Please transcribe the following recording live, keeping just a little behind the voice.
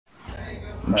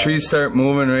The trees start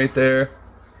moving right there.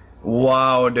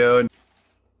 Wow, dude.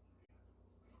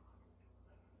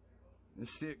 You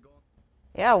see it going?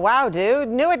 Yeah, wow, dude.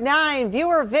 New at 9,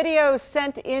 viewer video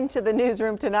sent into the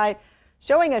newsroom tonight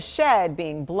showing a shed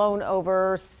being blown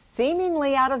over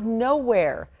seemingly out of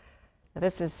nowhere.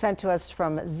 This is sent to us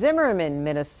from Zimmerman,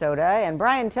 Minnesota, and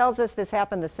Brian tells us this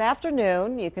happened this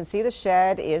afternoon. You can see the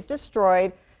shed is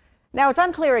destroyed. Now, it's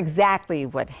unclear exactly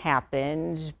what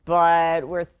happened, but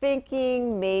we're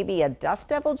thinking maybe a dust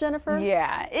devil, Jennifer?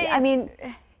 Yeah. I mean,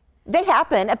 they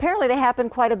happen. Apparently, they happen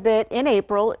quite a bit in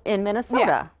April in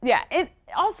Minnesota. Yeah.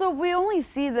 Also, we only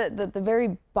see the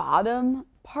very bottom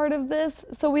part of this,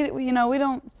 so we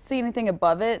don't see anything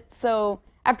above it. So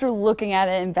after looking at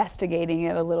it, investigating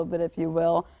it a little bit, if you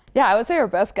will, yeah, I would say our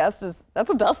best guess is that's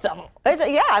a dust devil.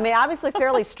 Yeah, I mean, obviously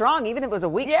fairly strong. Even if it was a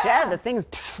weak shed, the thing's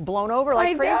blown over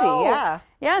like crazy. Yeah.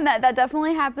 Yeah, and that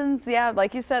definitely happens, yeah,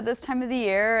 like you said, this time of the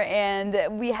year.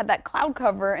 And we had that cloud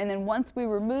cover, and then once we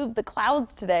removed the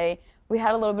clouds today, we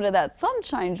had a little bit of that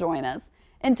sunshine join us.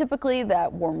 And typically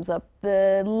that warms up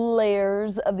the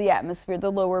layers of the atmosphere, the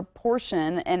lower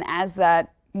portion, and as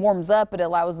that warms up, it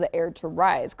allows the air to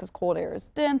rise because cold air is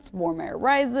dense, warm air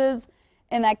rises,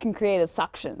 and that can create a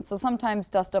suction. So sometimes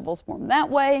dust devils form that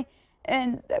way,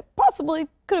 and that possibly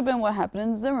could have been what happened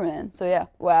in Zimmerman. So yeah,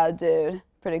 wow, dude,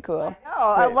 pretty cool.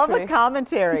 Oh, I love the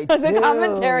commentary. The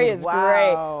commentary is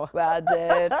wow. great. Wow,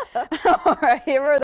 dude. All right, here are